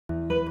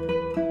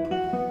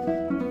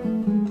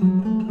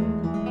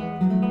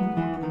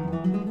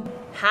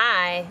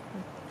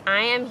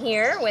I am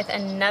here with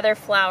another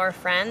flower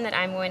friend that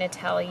I'm going to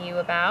tell you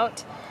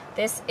about.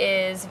 This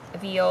is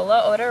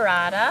Viola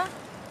odorata,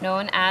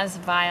 known as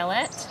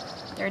violet.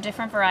 There are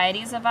different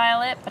varieties of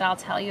violet, but I'll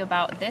tell you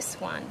about this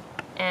one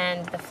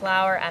and the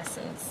flower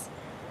essence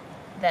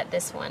that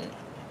this one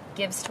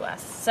gives to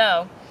us.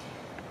 So,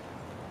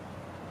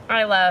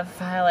 I love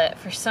violet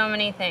for so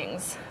many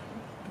things.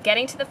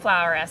 Getting to the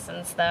flower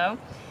essence though,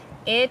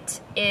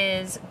 it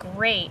is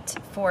great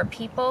for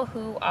people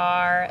who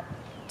are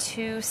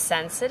too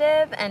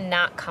sensitive and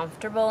not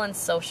comfortable in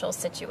social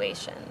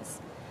situations.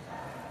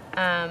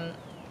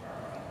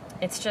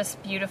 It's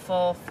just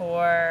beautiful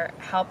for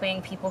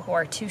helping people who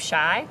are too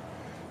shy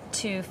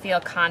to feel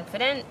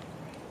confident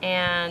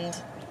and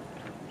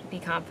be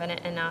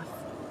confident enough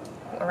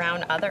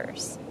around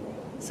others.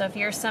 So if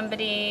you're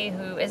somebody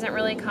who isn't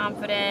really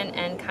confident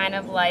and kind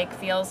of like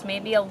feels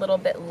maybe a little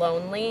bit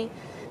lonely,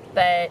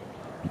 but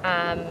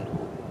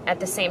at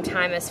the same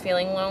time as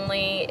feeling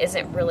lonely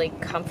isn't really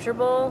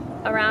comfortable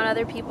around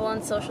other people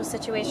in social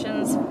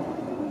situations,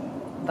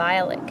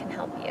 violet can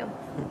help you.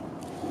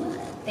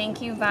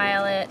 Thank you,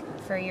 Violet,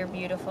 for your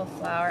beautiful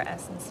flower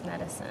essence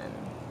medicine.